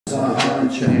Chain on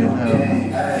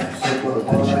him. Sick with the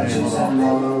chain on.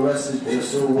 All the rest is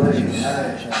just a waste.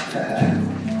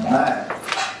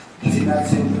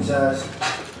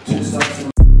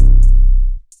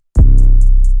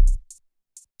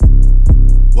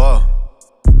 Whoa.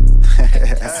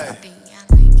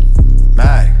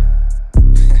 Mag.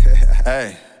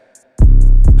 Hey.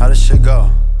 How this shit go?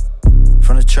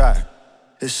 From the track.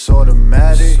 It's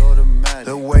automatic.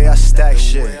 The way I stack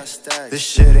shit. This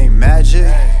shit ain't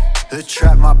magic. The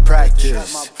trap my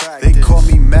practice. They call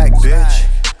me Mac, bitch.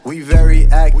 We very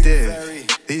active.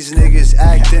 These niggas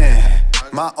acting.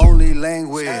 My only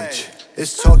language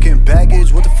is talking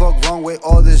baggage. What the fuck wrong with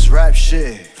all this rap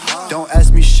shit? Don't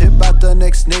ask me shit about the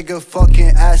next nigga,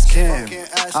 fucking ask him.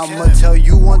 I'ma tell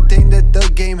you one thing that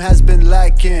the game has been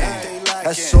lacking.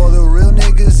 That's all the real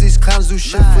niggas, these clowns do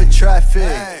shit for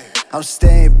traffic. I'm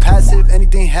staying passive,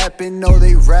 anything happen, no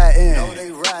they ratting.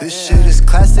 This shit is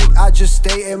classic, I just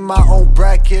stay in my own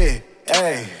bracket.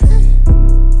 Ay.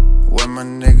 When my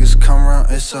niggas come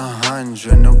around, it's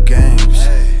 100, no games.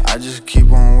 I just keep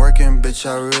on working, bitch,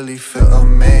 I really feel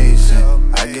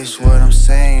amazing. I guess what I'm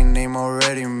saying, name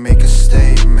already, make a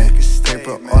statement.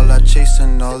 Paper all I chase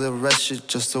and all the rest shit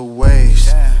just a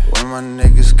waste. When my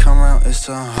niggas come around, it's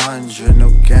 100, no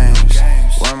games.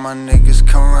 When my niggas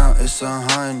come around, it's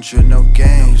 100, no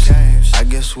games. I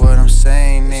guess what I'm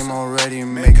saying, name already,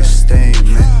 make a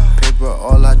statement. Paper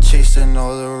all I chase and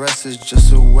all the rest is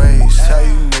just a waste. Tell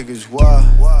you niggas what,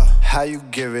 how you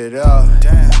give it up.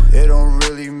 It don't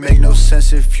really make no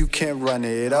sense if you can't run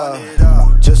it up.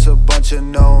 Just a bunch of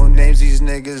no names, these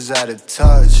niggas out of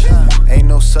touch. Ain't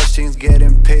no such things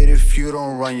getting paid if you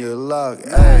don't run your luck.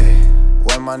 Ay.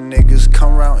 When my niggas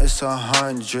come round, it's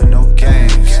 100, no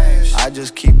games. I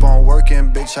just keep on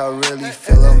working, bitch, I really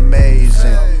feel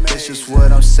amazing. This is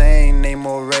what I'm saying, name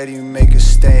already, make a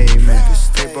statement.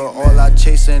 Paper all I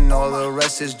chase and all the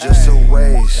rest is just a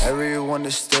waste. Everyone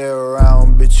that stay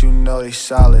around, bitch, you know they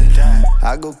solid.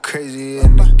 I go crazy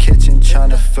in the kitchen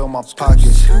tryna fill my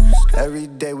pockets. Every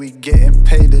day we getting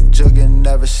paid, the jugging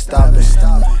never stopping.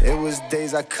 It was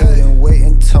days I couldn't wait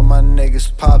until my niggas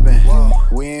popping.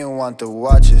 We ain't want the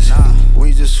watches,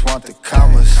 we just want the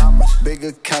commas. Big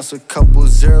accounts, a couple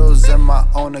zeros in my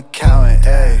own account.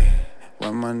 Ay.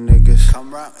 When my niggas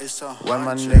come round, it's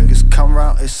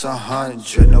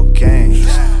 100, no games.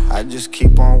 I just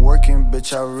keep on working,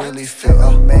 bitch, I really feel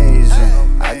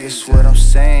amazing. I guess what I'm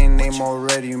saying, name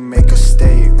already, make a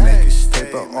statement.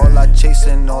 Paper all I chase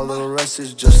and all the rest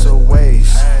is just a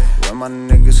waste. When my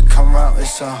niggas come round,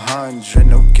 it's 100,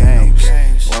 no games.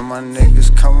 When my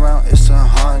niggas come round, it's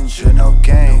 100, no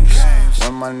games.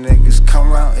 When my niggas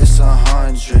come round, it's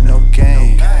 100, no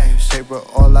games. Paper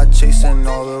all I chase and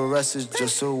all the rest is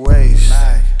just a waste.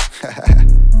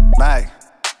 Mag.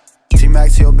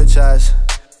 T-Mac to your bitch ass.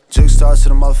 Joogstars to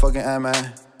the motherfucking M,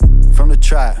 man. From the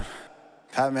trap.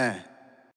 Hat man.